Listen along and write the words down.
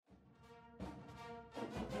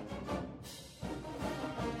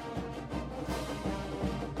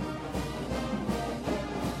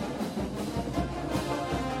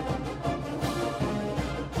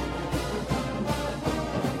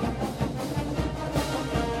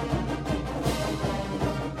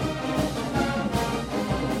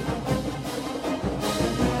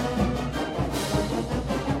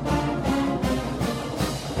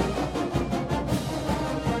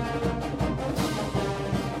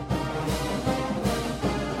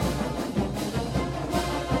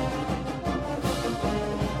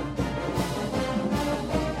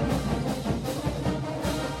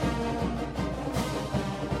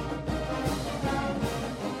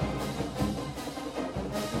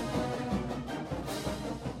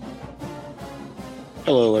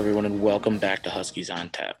Hello, everyone, and welcome back to Huskies on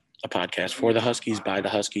Tap, a podcast for the Huskies by the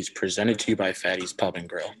Huskies, presented to you by Fatty's Pub and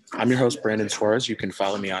Grill. I'm your host, Brandon Suarez. You can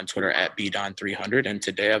follow me on Twitter at BDon300, and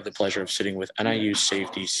today I have the pleasure of sitting with NIU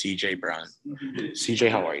safety CJ Brown. CJ,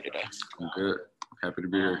 how are you today? I'm good. Happy to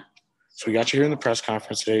be here. So we got you here in the press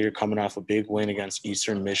conference today. You're coming off a big win against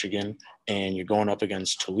Eastern Michigan, and you're going up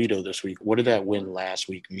against Toledo this week. What did that win last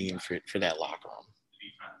week mean for that locker room?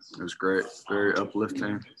 It was great, very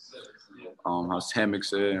uplifting. As Hammock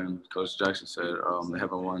said and Coach Jackson said, they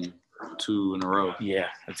haven't won 2 in a row Yeah,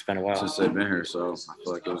 it's been a while. since they've been here. So I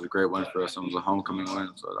feel like it was a great win for us. It was a homecoming win,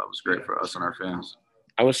 so that was great for us and our fans.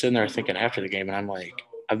 I was sitting there thinking after the game, and I'm like,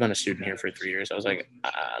 I've been a student here for 3 years. I was like,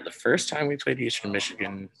 the first time we played Eastern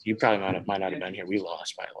Michigan, you probably might not have been here. We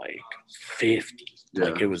lost by like 50. Yeah.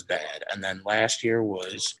 Like, it was bad. And then last year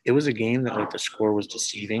it was a game that, like, the score was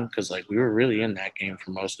deceiving because, like, we were really in that game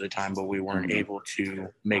for most of the time, but we weren't able to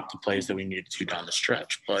make the plays that we needed to down the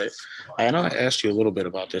stretch. But I know I asked you a little bit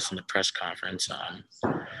about this in the press conference.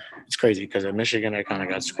 It's crazy because at Michigan, I kind of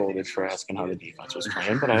got scolded for asking how the defense was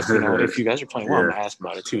playing. But if you guys are playing well, I'm gonna ask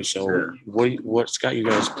about it too. So, what's got you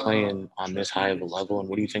guys playing on this high of a level, and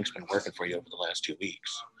what do you think's been working for you over the last 2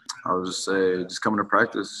 weeks? I would just say, just coming to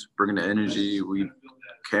practice, bringing the energy. We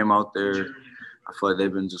came out there. I feel like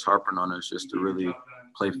they've been just harping on us just to really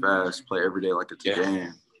play fast, play every day like it's a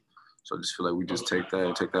game. So I just feel like we just take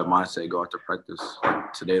that mindset, go out to practice.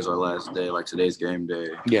 Like, today's our last day, like today's game day.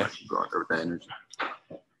 Yeah. Go out there with that energy.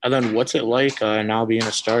 And then what's it like now being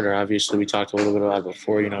a starter? Obviously, we talked a little bit about it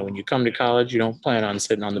before. When you come to college, you don't plan on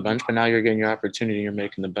sitting on the bench, but now you're getting your opportunity. You're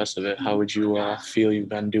making the best of it. How would you feel you've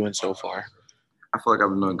been doing so far? I feel like I've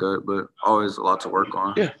been doing good, but always a lot to work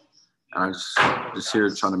on. Yeah. And I just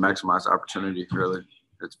here trying to maximize the opportunity, really.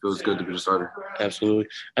 It feels good to be the starter. Absolutely.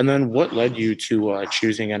 And then what led you to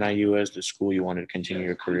choosing NIU as the school you wanted to continue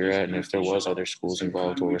your career at? And if there was other schools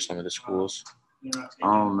involved, what were some of the schools? In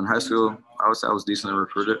high school, I would say I was decently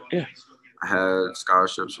recruited. Yeah. I had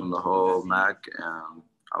scholarships from the whole MAC and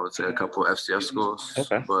I would say a couple FCS schools.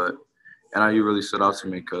 Okay. But NIU really stood out to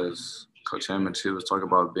me because Coach Hammond, too, was talking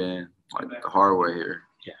about being like the hard way here.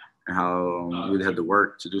 Yeah. And how we really had to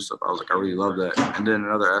work to do stuff. I was like, I really love that. And then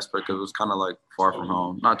another aspect, it was kind of like far from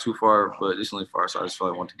home. Not too far, but decently far. So I just felt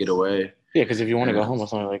like I wanted to get away. Yeah, because if you want to go home,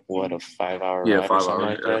 it's only like, what, a 5-hour ride or something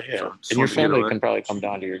like that? Yeah. So and your family can probably come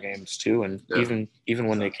down to your games too. And even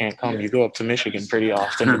when they can't come, you go up to Michigan pretty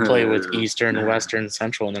often to play with Eastern, Western,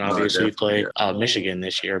 Central, and then obviously you play Michigan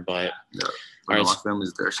this year. But all right, my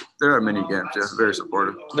family's there. They're at many games. Yeah, very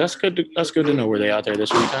supportive. That's good to know. Were they out there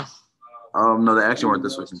this weekend? No, they actually weren't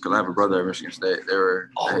this weekend because I have a brother at Michigan State. They were.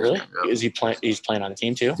 Oh, really? Yeah. Is he playing? He's playing on the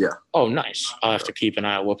team too? Yeah. Oh, nice. I'll have to keep an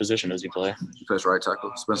eye out. What position does he play? He plays right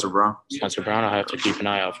tackle. Spencer Brown. I'll have to keep an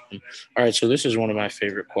eye out for him. All right, so this is one of my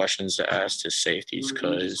favorite questions to ask to safeties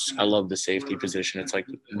because I love the safety position. It's like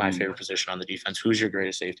my favorite position on the defense. Who's your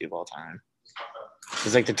greatest safety of all time?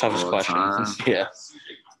 It's like the toughest question. Yeah.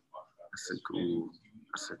 That's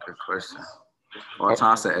a good question. Well,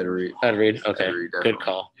 I said Ed Reed. Ed Reed, okay. Ed Reed, good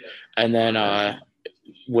call. And then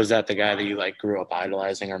was that the guy that you grew up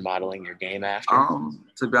idolizing or modeling your game after?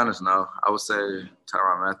 To be honest, no. I would say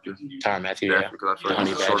Tyrann Mathieu. Tyrann Mathieu, yeah. Because I feel like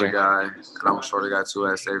he's a shorter guy, and I'm a shorter guy too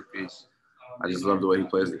at safety. I just love the way he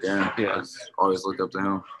plays the game. Yeah. I just always look up to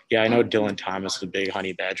him. Yeah, I know Dylan Thomas is a big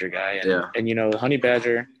Honey Badger guy. And Honey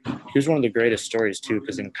Badger, he was one of the greatest stories too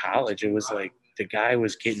because in college it was like the guy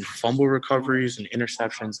was getting fumble recoveries and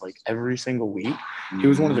interceptions like every single week. He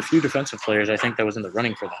was one of the few defensive players I think that was in the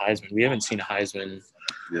running for the Heisman. We haven't seen a Heisman,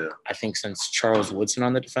 I think, since Charles Woodson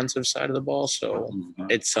on the defensive side of the ball. So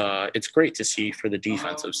it's great to see for the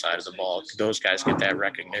defensive side of the ball. Those guys get that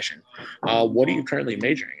recognition. What are you currently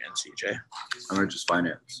majoring in, CJ? I'm just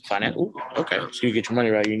finance. Finance? Ooh, okay. So you get your money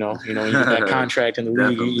right. When you get that contract in the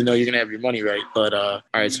league, you're going to have your money right. But all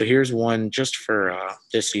right, so here's one just for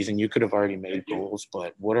this season. You could have already made goals,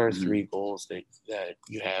 but what are 3 goals that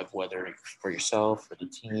you have, whether for yourself, for the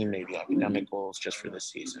team, maybe academic goals, just for this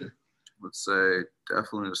season? I would say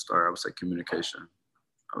definitely to start, I would say communication.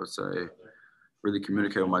 I would say really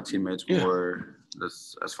communicate with my teammates more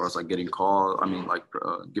as far as getting calls. I mean,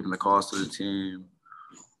 giving the calls to the team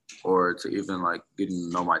or to even getting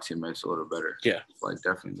to know my teammates a little better. Yeah.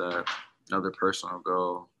 Definitely that. Another personal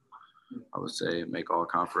goal, I would say make all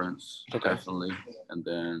conference. Okay. Definitely. And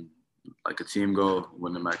then a team goal,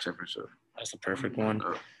 win the MAC championship. That's the perfect one.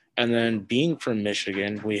 And then being from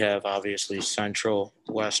Michigan, we have obviously Central,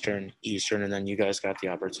 Western, Eastern, and then you guys got the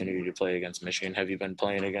opportunity to play against Michigan. Have you been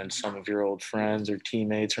playing against some of your old friends or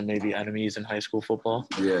teammates or maybe enemies in high school football?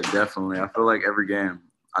 Yeah, definitely. I feel like every game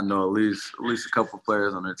I know at least a couple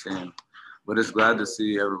players on their team. But it's glad to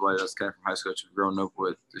see everybody that's came from high school that you've grown up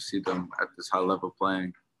with, to see them at this high level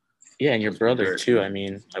playing. Yeah, and your brother too. I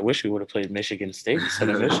mean, I wish we would have played Michigan State instead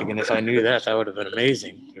of Michigan. If I knew that, that would have been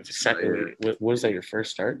amazing. Was that your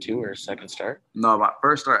first start too, or second start? No, my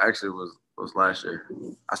first start actually was last year.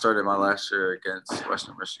 I started my last year against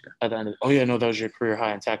Western Michigan. At the end that was your career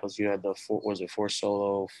high in tackles. You had the 4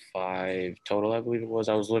 solo, 5 total, I believe it was.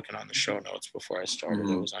 I was looking on the show notes before I started.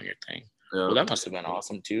 It was on your thing. Yeah. Well, that must have been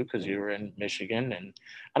awesome too, because you were in Michigan, and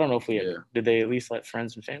I don't know if we had. Did they at least let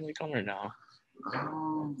friends and family come or no?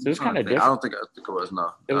 So it was kind of different. I think it was,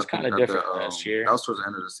 no. It was kind of different last year. That was towards the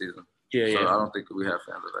end of the season. Yeah. I don't think we had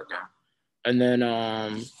fans at that game. And then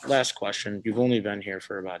last question. You've only been here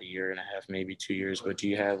for about a year and a half, maybe 2 years, but do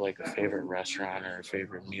you have like a favorite restaurant or a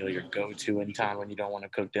favorite meal you go to in town when you don't want to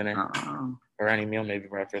cook dinner? Or any meal, maybe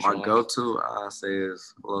breakfast? My go-to, I say,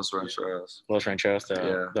 is Los Rancheros. Los Rancheros,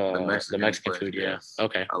 the Mexican food, yeah. Yes.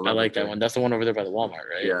 Okay, I like that one. That's the one over there by the Walmart,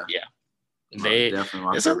 right? Yeah.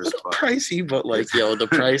 It's a little pricey, but like,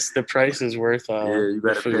 the price is worth. You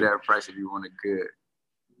better pay that price if you want it good.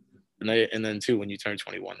 And then too, when you turn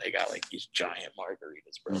 21, they got like these giant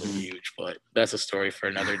margaritas, bro. They're huge, but that's a story for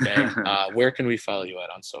another day. Where can we follow you at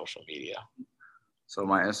on social media? So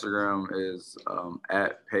my Instagram is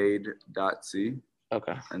 @paid.c.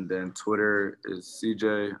 Okay. And then Twitter is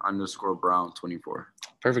CJ_Brown24.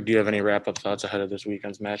 Perfect. Do you have any wrap-up thoughts ahead of this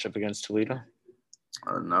weekend's matchup against Toledo?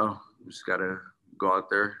 No. We just got to go out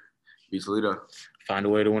there, beat Toledo. Find a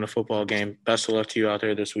way to win a football game. Best of luck to you out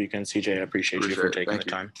there this weekend, CJ. I appreciate you for taking the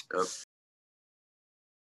time. Yep.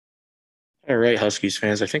 All right, Huskies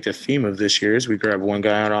fans. I think the theme of this year is we grab one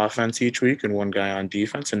guy on offense each week and one guy on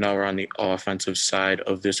defense. And now we're on the offensive side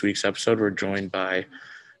of this week's episode. We're joined by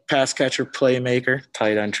pass catcher, playmaker,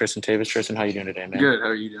 tight end Tristan Tavis. Tristan, how you doing today, man? Good. How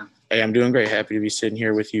are you doing? Hey, I'm doing great. Happy to be sitting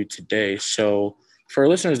here with you today. So for our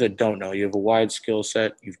listeners that don't know, you have a wide skill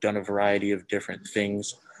set. You've done a variety of different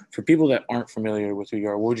things. For people that aren't familiar with who you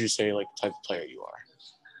are, what would you say like the type of player you are?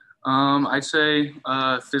 I'd say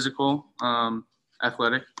physical,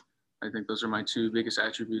 athletic. I think those are my 2 biggest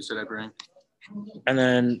attributes that I bring. And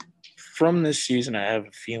then from this season, I have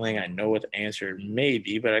a feeling I know what the answer may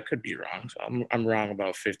be, but I could be wrong. So I'm wrong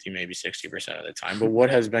about 50, maybe 60% of the time. But what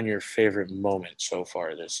has been your favorite moment so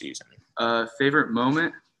far this season? Favorite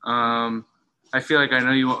moment? I feel like I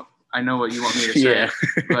know what you want me to say,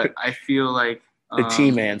 but I feel like the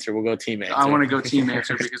team answer. We'll go team answer. I want to go team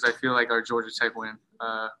answer because I feel like our Georgia Tech win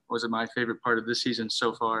was my favorite part of this season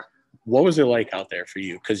so far. What was it like out there for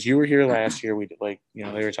you? Because you were here last year. We did, they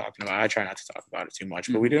were talking about. I try not to talk about it too much,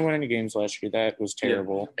 but we didn't win any games last year. That was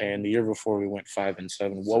terrible. Yeah. And the year before, we went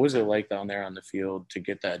 5-7. What was it like down there on the field to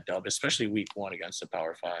get that dub, especially week 1 against the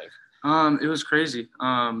Power 5? It was crazy.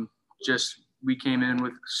 We came in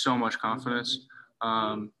with so much confidence.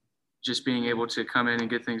 Just being able to come in and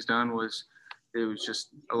get things done it was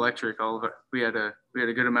just electric. All of it. We had a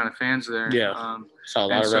good amount of fans there. Yeah. Saw a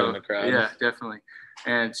lot of red in the crowd. Yeah, definitely.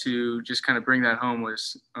 And to just kind of bring that home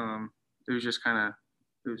was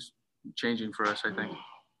changing for us, I think.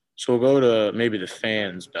 So we'll go to maybe the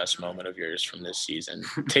fans' best moment of yours from this season.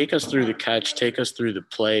 Take us through the catch. Take us through the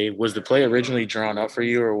play. Was the play originally drawn up for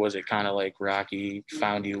you, or was it kind of like Rocky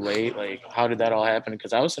found you late? Like, how did that all happen?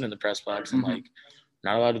 Because I was sitting in the press box and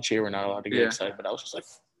not allowed to cheer. We're not allowed to get excited. But I was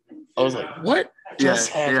like, what just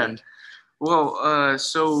happened? Yeah. Well,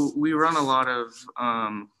 so we run a lot of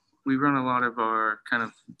our kind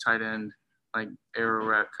of tight end, like arrow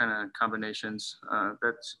route kind of combinations.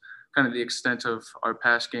 That's kind of the extent of our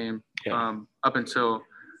pass game. Up until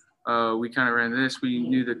we kind of ran this, we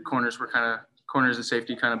knew that corners and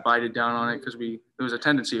safety kind of bited down on it because there was a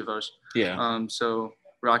tendency of those. Yeah. So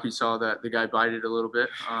Rocky saw that the guy bited a little bit.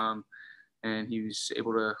 And he was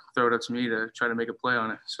able to throw it up to me to try to make a play on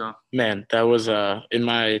it. So, man, that was in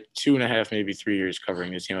my 2.5, maybe 3 years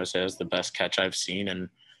covering this team, I said it's the best catch I've seen, and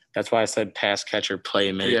that's why I said pass catcher,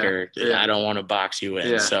 playmaker. Yeah. I don't want to box you in.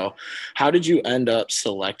 Yeah. So, how did you end up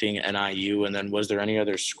selecting NIU, and then was there any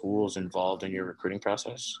other schools involved in your recruiting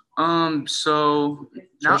process? So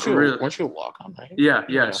not really. Weren't you a walk-on? Right?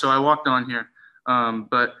 Yeah. So I walked on here,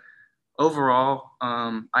 but overall,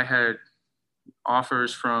 I had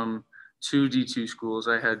offers from 2 D2 schools.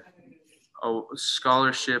 I had a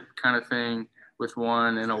scholarship kind of thing with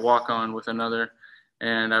one and a walk-on with another,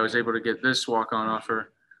 and I was able to get this walk-on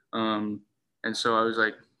offer. And so I was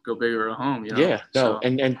like, go big or go home, Yeah, no,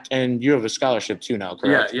 so, and you have a scholarship too now,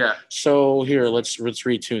 correct? Yeah. So here, let's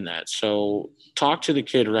retune that. So talk to the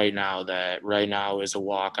kid right now that right now is a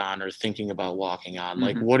walk-on or thinking about walking on.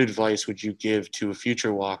 Like, what advice would you give to a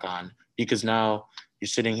future walk-on? Because now you're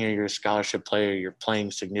sitting here, you're a scholarship player, you're playing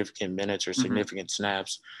significant minutes or significant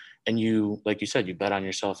snaps, and you, like you said, you bet on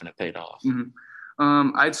yourself and it paid off.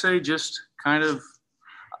 I'd say just kind of,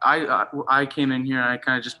 I came in here, I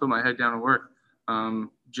kind of just put my head down and work.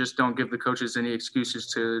 Just don't give the coaches any excuses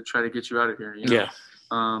to try to get you out of here. You know? Yeah.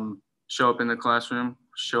 Show up in the classroom,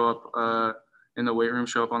 show up in the weight room,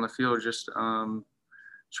 show up on the field. Just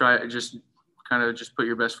just put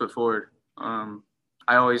your best foot forward.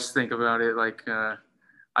 I always think about it like I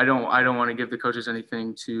don't want to give the coaches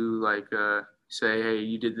anything to like say, hey,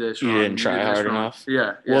 you did this wrong. You didn't try hard enough.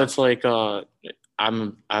 Yeah. Well, it's like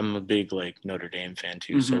I'm a big like Notre Dame fan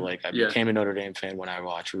too. So like I became a Notre Dame fan when I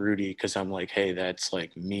watched Rudy because I'm like, hey, that's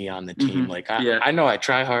like me on the team. Like I know I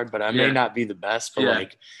try hard, but I may not be the best. But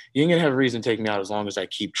like you ain't gonna have a reason to take me out as long as I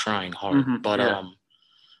keep trying hard. But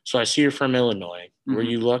so I see you're from Illinois. Were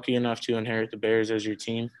you lucky enough to inherit the Bears as your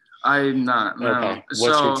team? I'm not. No. Okay.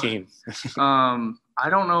 What's your team? I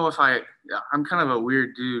don't know if I'm kind of a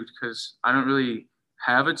weird dude because I don't really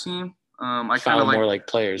have a team. I kind of more like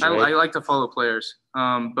players. Right? I like to follow players.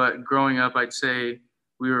 But growing up, I'd say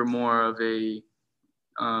we were more of a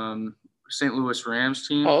St. Louis Rams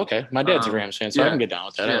team. Oh, okay. My dad's a Rams fan, so I can get down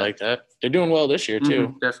with that. I like that. They're doing well this year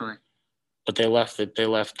too. Definitely. But they left it. They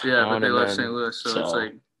left. Yeah, but they left St. Louis, so it's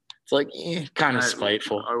like kind of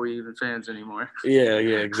spiteful. Are we even fans anymore? Yeah,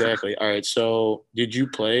 exactly. All right. So, did you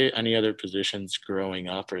play any other positions growing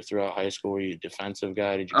up or throughout high school? Were you a defensive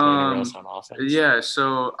guy? Did you play anywhere else on offense? Yeah.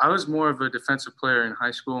 So I was more of a defensive player in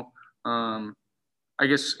high school. I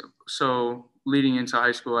guess so. Leading into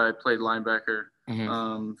high school, I played linebacker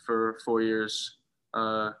for 4 years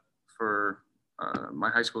for my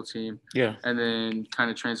high school team. Yeah. And then kind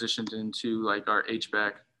of transitioned into like our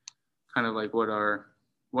H-back, kind of like what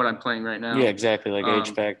I'm playing right now. Yeah, exactly. Like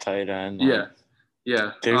H-back, tight end. Like,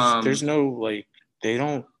 yeah. There's no like I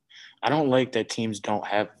don't like that teams don't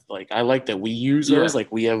have like I like that we use those.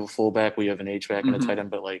 Like we have a fullback, we have an H-back and a tight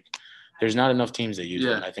end, but like there's not enough teams that use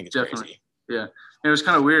them. I think it's crazy. Yeah. And it was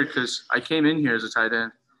kind of weird because I came in here as a tight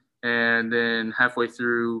end, and then halfway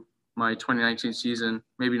through my 2019 season,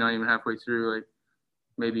 maybe not even halfway through, like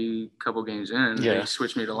maybe a couple games in, they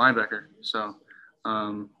switched me to linebacker. So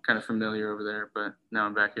kind of familiar over there, but now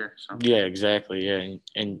I'm back here. So yeah, exactly. Yeah,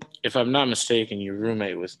 and if I'm not mistaken, your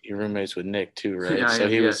roommates with Nick too, right? Yeah, so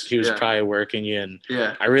he was probably working you, and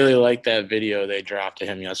I really liked that video they dropped to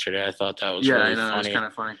him yesterday. I thought that was really funny. It's kind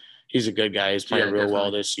of funny. He's a good guy. He's playing real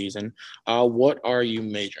well this season. What are you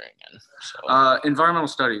majoring in? So, environmental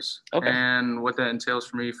studies. Okay. And what that entails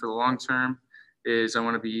for me for the long term is I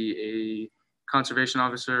want to be a conservation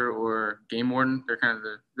officer or game warden.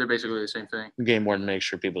 They're basically the same thing. Game warden makes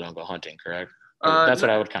sure people don't go hunting, correct? That's what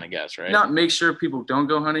I would kind of guess, right? Not make sure people don't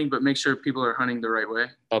go hunting, but make sure people are hunting the right way.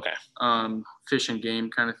 Okay. Fish and game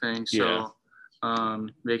kind of thing. So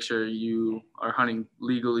make sure you are hunting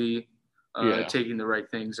legally. Taking the right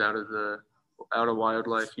things out of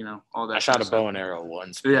wildlife, all that. I shot a bow and arrow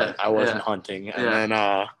once, but I wasn't hunting. And then,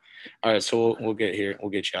 all right, so we'll get you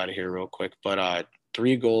out of here real quick. But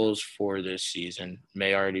 3 goals for this season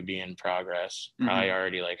may already be in progress. Probably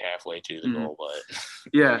already like halfway to the goal,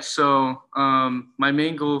 but So my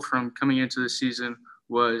main goal from coming into the season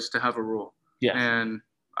was to have a role. Yeah, and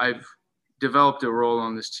I've developed a role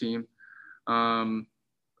on this team. The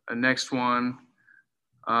next one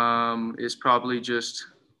is probably just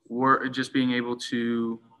being able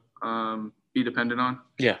to be dependent on.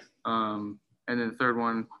 Yeah. And then the third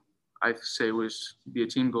one, I say, was be a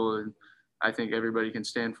team goal, and I think everybody can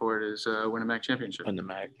stand for it, is win a MAC championship. Win the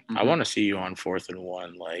MAC. I want to see you on 4th and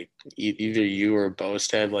 1. Like either you or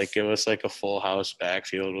Bostad, like give us like a full house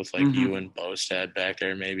backfield with like you and Bostad back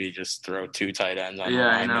there. Maybe just throw 2 tight ends on the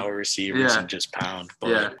line, no receivers, and just pound.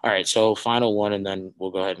 But, all right, so final one, and then we'll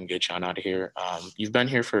go ahead and get you on out of here. You've been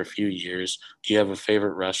here for a few years. Do you have a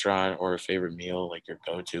favorite restaurant or a favorite meal, like your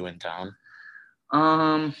go-to in town?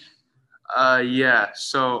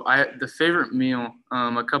 So the favorite meal,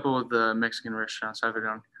 a couple of the Mexican restaurants I've been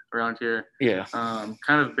around here. Yeah.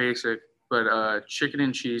 Kind of basic, but chicken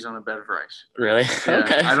and cheese on a bed of rice. Really?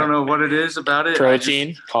 Okay. I don't know what it is about it.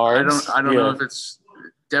 Protein, carbs. I don't know if it's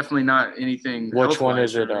definitely not anything. Which one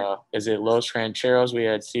is it? Is it Los Rancheros? We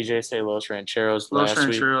had CJ say Los Rancheros last week.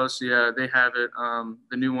 Los Rancheros, they have it.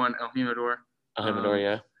 The new one, El Jimador.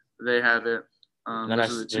 They have it. And then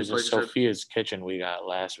there's a Sophia's Kitchen we got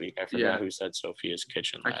last week. I forgot who said Sophia's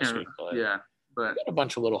Kitchen last week. But we got a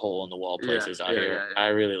bunch of little hole-in-the-wall places out here. I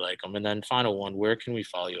really like them. And then final one, where can we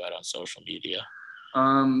follow you at on social media?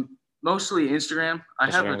 Mostly Instagram. I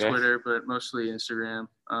have a Twitter, but mostly Instagram.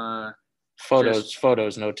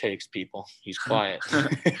 Photos, no takes, people. He's quiet. So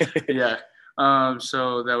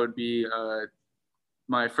that would be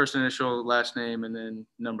my first initial, last name, and then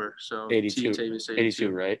number. So 82, T Tavis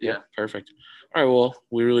 82, right? Yeah. Perfect. All right. Well,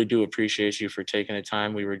 we really do appreciate you for taking the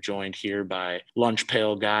time. We were joined here by lunch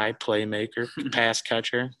pail guy, playmaker, pass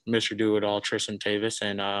catcher, Mr. Do-It-All, Tristan Tavis.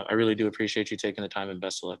 And I really do appreciate you taking the time, and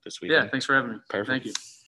best of luck this weekend. Yeah, thanks for having me. Perfect. Thank you.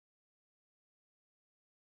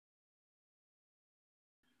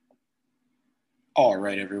 All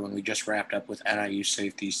right, everyone. We just wrapped up with NIU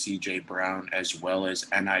safety C.J. Brown as well as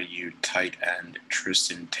NIU tight end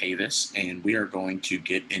Tristan Tavis, and we are going to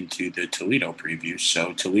get into the Toledo preview.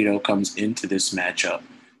 So Toledo comes into this matchup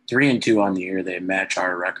 3-2 on the year. They match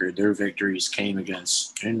our record. Their victories came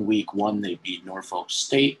against, in week 1, they beat Norfolk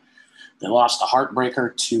State. They lost a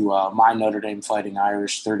heartbreaker to my Notre Dame Fighting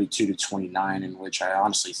Irish 32-29, in which I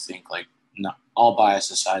honestly think, like, all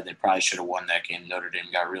bias aside, they probably should have won that game. Notre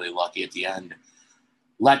Dame got really lucky at the end.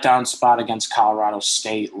 Letdown spot against Colorado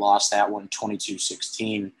State, lost that one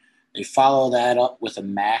 22-16. They follow that up with a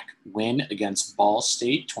MAC win against Ball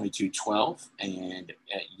State 22-12. And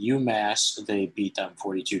at UMass, they beat them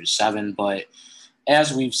 42-7. But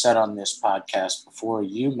as we've said on this podcast before,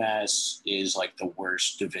 UMass is like the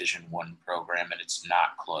worst Division I program, and it's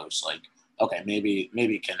not close. Like, okay,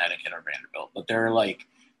 maybe Connecticut or Vanderbilt, but they're like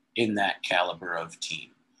in that caliber of team.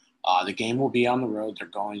 The game will be on the road. They're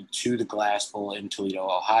going to the Glass Bowl in Toledo,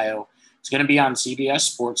 Ohio. It's going to be on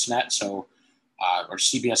CBS Sportsnet, or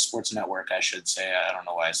CBS Sports Network, I should say. I don't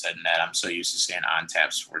know why I said net. I'm so used to saying on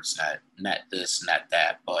tap Sportsnet, net this, net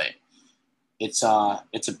that. But it's a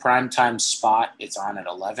primetime spot. It's on at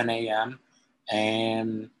 11 a.m.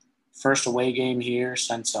 and first away game here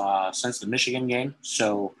since the Michigan game.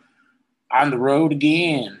 So on the road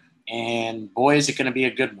again, and boy, is it going to be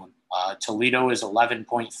a good one. Toledo is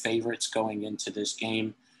 11-point favorites going into this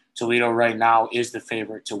game. Toledo right now is the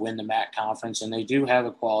favorite to win the MAC conference, and they do have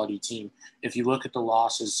a quality team. If you look at the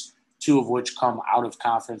losses, 2 of which come out of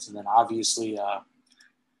conference, and then obviously,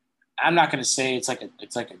 I'm not going to say it's like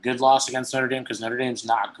a good loss against Notre Dame, because Notre Dame's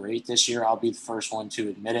not great this year. I'll be the first one to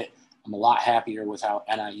admit it. I'm a lot happier with how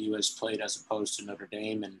NIU has played as opposed to Notre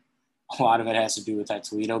Dame, and a lot of it has to do with that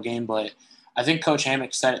Toledo game, but I think Coach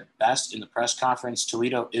Hammock said it best in the press conference.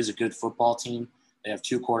 Toledo is a good football team. They have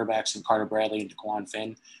 2 quarterbacks in Carter Bradley and DeQuan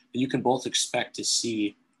Finn that you can expect to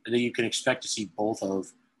see both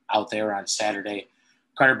of out there on Saturday.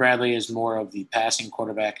 Carter Bradley is more of the passing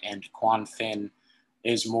quarterback, and DeQuan Finn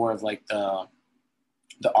is more of like the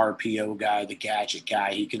RPO guy, the gadget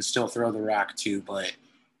guy. He can still throw the rock too, but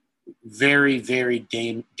very, very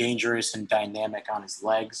dangerous and dynamic on his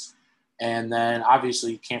legs. And then,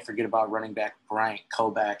 obviously, you can't forget about running back Bryant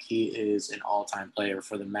Koback. He is an all-time player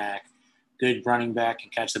for the MAC. Good running back,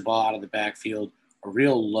 can catch the ball out of the backfield, a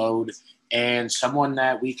real load, and someone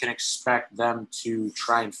that we can expect them to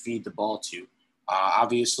try and feed the ball to.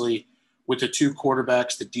 Obviously, with the 2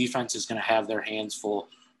 quarterbacks, the defense is going to have their hands full.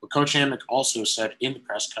 But Coach Hammock also said in the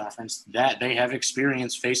press conference that they have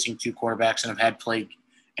experience facing 2 quarterbacks and have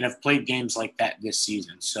played games like that this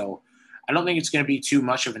season. So I don't think it's going to be too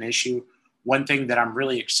much of an issue. One thing that I'm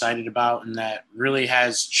really excited about and that really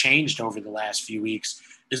has changed over the last few weeks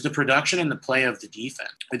is the production and the play of the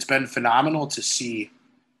defense. It's been phenomenal to see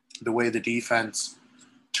the way the defense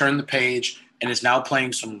turned the page and is now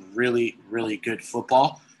playing some really, really good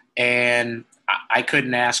football. And I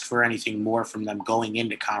couldn't ask for anything more from them going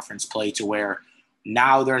into conference play, to where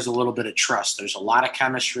now there's a little bit of trust. There's a lot of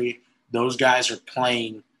chemistry. Those guys are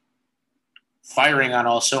firing on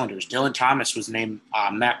all cylinders. Dylan Thomas was named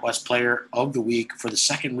MAC West Player of the Week for the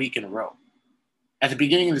 2nd week in a row. At the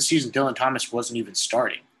beginning of the season, Dylan Thomas wasn't even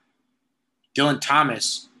starting. Dylan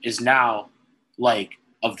Thomas is now like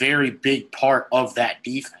a very big part of that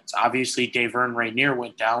defense. Obviously, Davern Rainier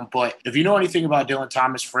went down, but if you know anything about Dylan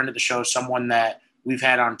Thomas, friend of the show, someone that we've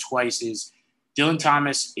had on twice, is Dylan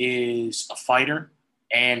Thomas is a fighter,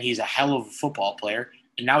 and he's a hell of a football player,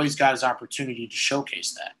 and now he's got his opportunity to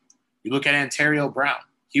showcase that. You look at Ontario Brown.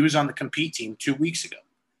 He was on the compete team 2 weeks ago.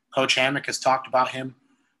 Coach Hammock has talked about him,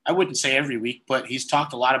 I wouldn't say every week, but he's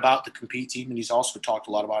talked a lot about the compete team, and he's also talked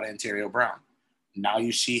a lot about Ontario Brown. Now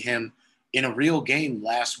you see him in a real game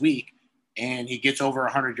last week, and he gets over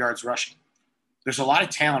 100 yards rushing. There's a lot of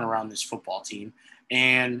talent around this football team,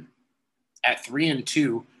 and at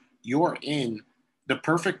 3-2, you're in the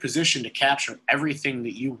perfect position to capture everything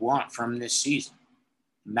that you want from this season.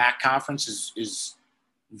 MAC conference is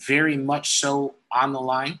very much so on the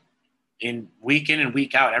line. In and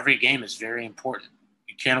week out, every game is very important.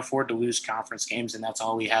 You can't afford to lose conference games, and that's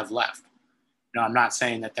all we have left. Now, I'm not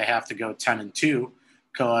saying that they have to go 10-2,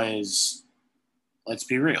 because let's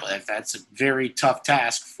be real, that's a very tough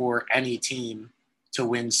task for any team to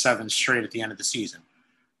win 7 straight at the end of the season.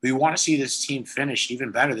 We want to see this team finish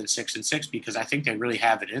even better than 6-6 because I think they really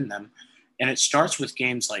have it in them. And it starts with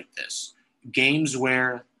games like this, games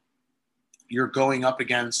where you're going up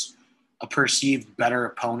against a perceived better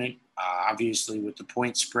opponent, obviously with the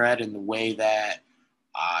point spread and the way that,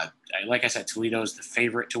 like I said, Toledo is the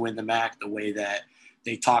favorite to win the MAC, the way that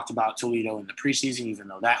they talked about Toledo in the preseason, even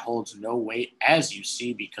though that holds no weight, as you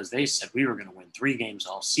see, because they said we were going to win 3 games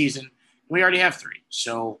all season. We already have 3.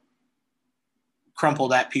 So crumple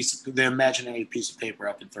the imaginary piece of paper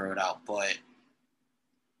up and throw it out. But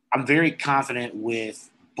I'm very confident with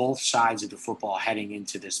both sides of the football heading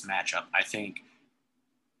into this matchup. I think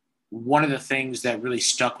one of the things that really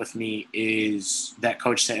stuck with me is that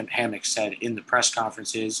Coach Sam Hammock said in the press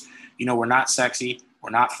conference is, we're not sexy, we're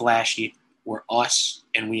not flashy, we're us,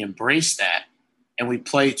 and we embrace that, and we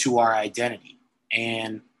play to our identity.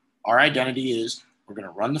 And our identity is we're going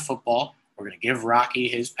to run the football, we're going to give Rocky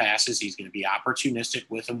his passes, he's going to be opportunistic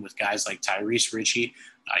with them with guys like Tyrese Ritchie,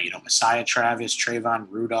 Messiah Travis, Trayvon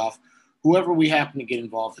Rudolph, whoever we happen to get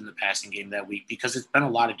involved in the passing game that week, because it's been a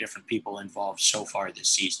lot of different people involved so far this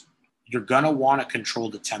season. You're going to want to control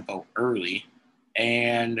the tempo early.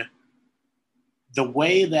 And the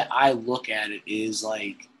way that I look at it is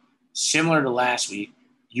like similar to last week,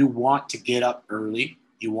 you want to get up early.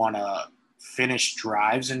 You want to finish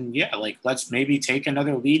drives. And, let's maybe take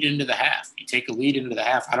another lead into the half. You take a lead into the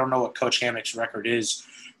half. I don't know what Coach Hammock's record is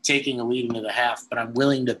taking a lead into the half, but I'm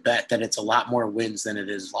willing to bet that it's a lot more wins than it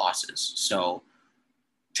is losses. So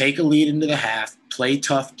take a lead into the half, play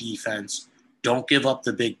tough defense, don't give up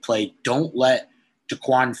the big play. Don't let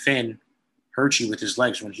DeQuan Finn hurt you with his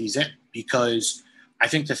legs when he's in, because I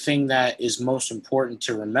think the thing that is most important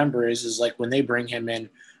to remember is like when they bring him in,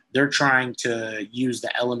 they're trying to use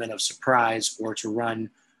the element of surprise or to run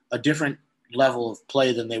a different level of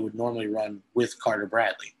play than they would normally run with Carter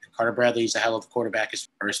Bradley. Carter Bradley is a hell of a quarterback,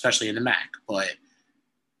 especially in the MAC, but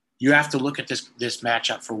you have to look at this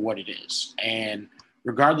matchup for what it is. And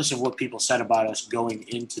regardless of what people said about us going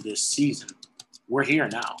into this season, we're here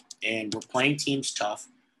now, and we're playing teams tough.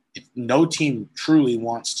 No team truly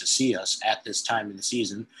wants to see us at this time in the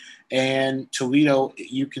season. And Toledo,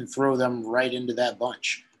 you can throw them right into that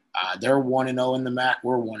bunch. They're 1-0 in the MAC.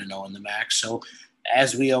 We're 1-0 in the MAC. So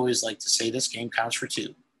as we always like to say, this game counts for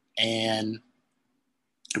 2. And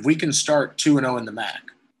if we can start 2-0 in the MAC,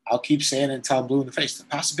 I'll keep saying it until I'm blue in the face. The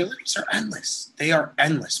possibilities are endless. They are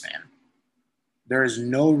endless, man. There is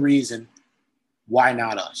no reason why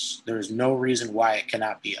not us. There is no reason why it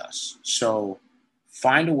cannot be us. So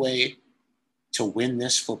find a way to win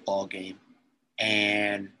this football game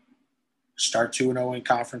and start 2-0 in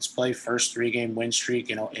conference play, first 3-game win streak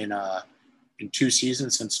in 2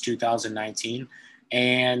 seasons since 2019.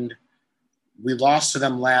 And we lost to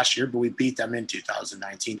them last year, but we beat them in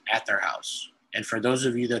 2019 at their house. And for those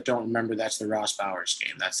of you that don't remember, that's the Ross Bowers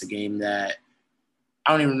game. That's the game that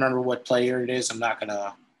I don't even remember what player it is. I'm not going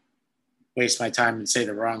to waste my time and say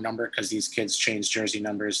the wrong number because these kids change jersey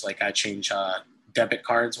numbers like I change debit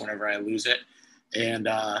cards whenever I lose it. And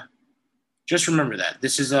just remember that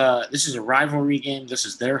this is a rivalry game. This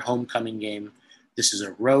is their homecoming game. This is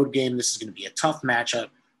a road game. This is going to be a tough matchup.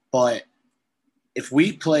 But if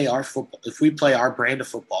we play our football, if we play our brand of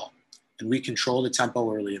football, and we control the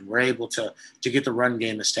tempo early, and we're able to get the run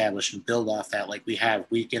game established and build off that like we have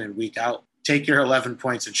week in and week out, take your 11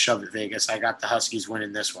 points and shove it, Vegas. I got the Huskies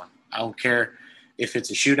winning this one. I don't care if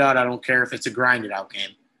it's a shootout. I don't care if it's a grinded out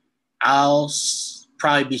game. I'll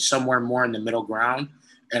probably be somewhere more in the middle ground,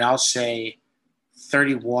 and I'll say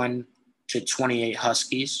 31-28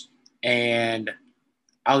 Huskies. And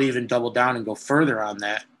I'll even double down and go further on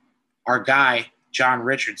that. Our guy, John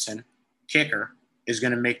Richardson, kicker, is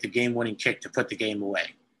going to make the game-winning kick to put the game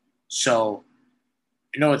away. So,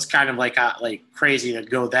 it's kind of like crazy to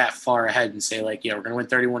go that far ahead and say, we're going to win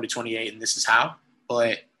 31-28, and this is how.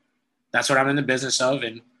 But that's what I'm in the business of,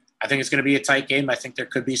 and I think it's going to be a tight game. I think there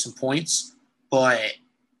could be some points, but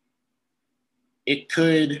it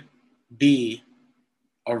could be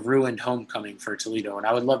a ruined homecoming for Toledo, and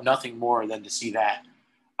I would love nothing more than to see that.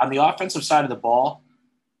 On the offensive side of the ball,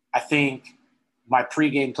 I think my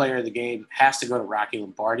pregame player of the game has to go to Rocky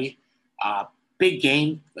Lombardi. Big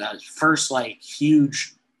game, first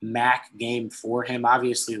huge MAC game for him.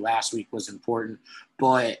 Obviously, last week was important,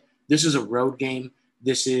 but this is a road game.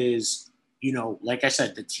 This is, like I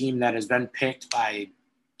said, the team that has been picked by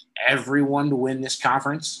everyone to win this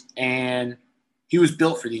conference, and he was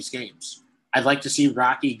built for these games. I'd like to see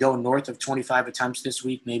Rocky go north of 25 attempts this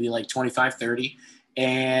week, maybe 25-30,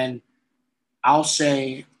 and I'll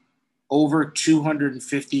say over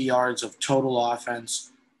 250 yards of total offense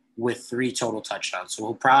with 3 total touchdowns. So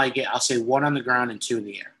he'll probably get, I'll say 1 on the ground and 2 in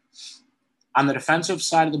the air. On the defensive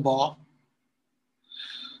side of the ball,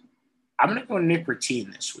 I'm going to go Nick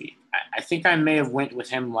Ratine this week. I think I may have went with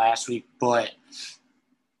him last week, but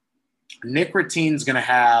Nick Ratine's going to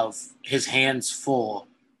have his hands full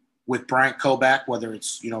with Bryant Koback, whether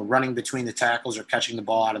it's, running between the tackles or catching the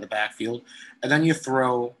ball out of the backfield. And then you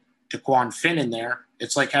throw DeQuan Finn in there.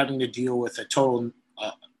 It's like having to deal with a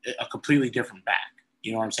completely different back.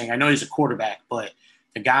 You know what I'm saying? I know he's a quarterback, but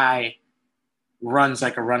the guy runs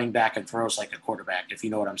like a running back and throws like a quarterback, if you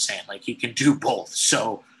know what I'm saying. Like, he can do both.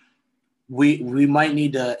 So we might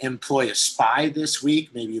need to employ a spy this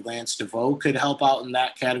week. Maybe Lance DeVoe could help out in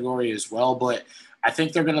that category as well. But I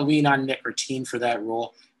think they're going to lean on Nick Ratine for that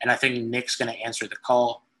role, and I think Nick's going to answer the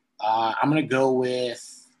call. I'm going to go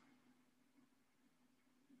with,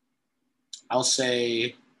 I'll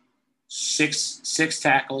say, six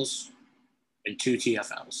tackles and 2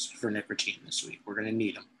 TFLs for Nick Ratine this week. We're going to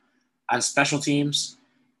need him. On special teams,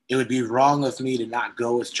 it would be wrong of me to not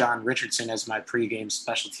go with John Richardson as my pregame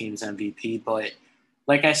special teams MVP. But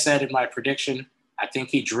like I said in my prediction, I think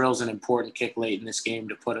he drills an important kick late in this game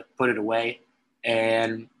to put it away.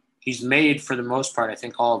 And he's made, for the most part, I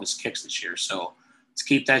think, all of his kicks this year. So let's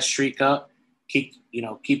keep that streak up. Keep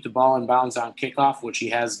the ball in bounds on kickoff, which he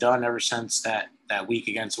has done ever since that week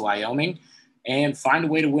against Wyoming, and find a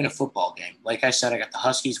way to win a football game. Like I said, I got the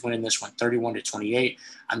Huskies winning this one 31-28.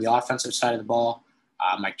 On the offensive side of the ball,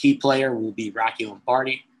 my key player will be Rocky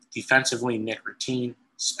Lombardi. Defensively, Nick Ratine.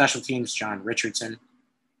 Special teams, John Richardson.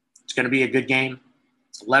 It's going to be a good game.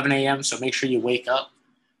 It's 11 a.m., so make sure you wake up.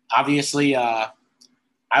 Obviously, I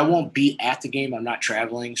won't be at the game. I'm not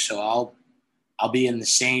traveling, so I'll be in the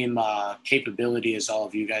same capability as all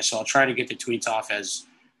of you guys. So I'll try to get the tweets off as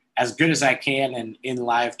good as I can and in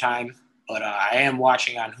live time. But I am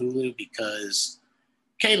watching on Hulu because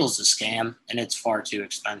cable's a scam and it's far too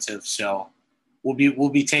expensive. So we'll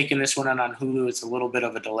be taking this one on Hulu. It's a little bit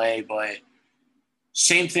of a delay, but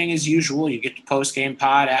same thing as usual. You get the post-game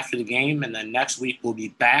pod after the game, and then next week we'll be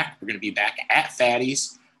back. We're going to be back at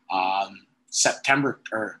Fatty's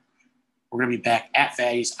we're going to be back at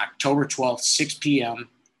Fatty's October 12th, 6 p.m.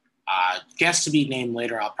 Guest to be named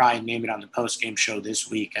later. I'll probably name it on the post-game show this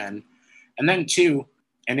weekend. And then, too,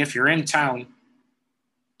 and if you're in town,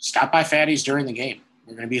 stop by Fatty's during the game.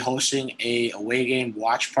 We're going to be hosting a away game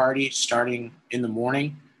watch party starting in the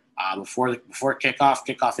morning before kickoff.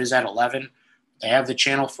 Kickoff is at 11. They have the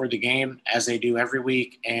channel for the game, as they do every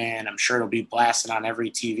week, and I'm sure it'll be blasted on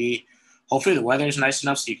every TV. Hopefully the weather is nice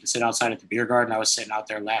enough so you can sit outside at the beer garden. I was sitting out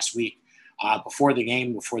there last week before the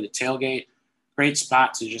game, before the tailgate. Great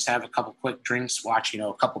spot to just have a couple quick drinks, watch,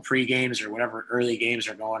 a couple pre-games or whatever early games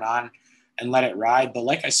are going on, and let it ride. But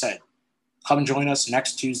like I said, come join us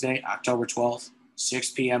next Tuesday, October 12th,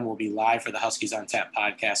 6 p.m. We'll be live for the Huskies on Tap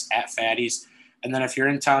podcast at Fatty's. And then if you're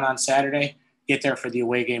in town on Saturday, get there for the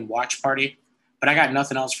away game watch party. But I got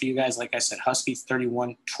nothing else for you guys. Like I said, Huskies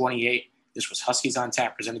 31-28. This was Huskies on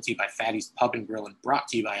Tap, presented to you by Fatty's Pub and Grill and brought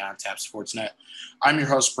to you by On Tap Sportsnet. I'm your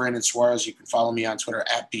host, Brandon Suarez. You can follow me on Twitter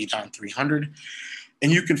at BDon300.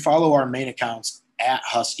 And you can follow our main accounts at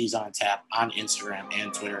Huskies on Tap on Instagram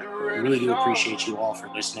and Twitter. We really do appreciate you all for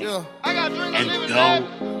listening. Yeah. And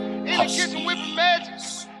go Huskies.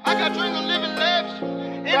 I got dreams of living lavish.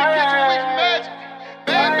 In the kitchen with magic.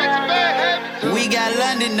 Bad bitch, bad habits. We got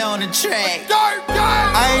London on the track.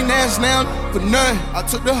 I ain't asked now for nothing. I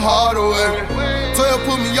took the heart away. 12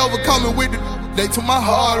 put me over, coming with the. They took my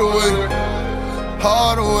heart away.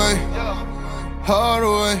 Heart away. Heart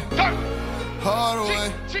away. Heart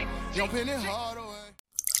away. Young Penny, heart.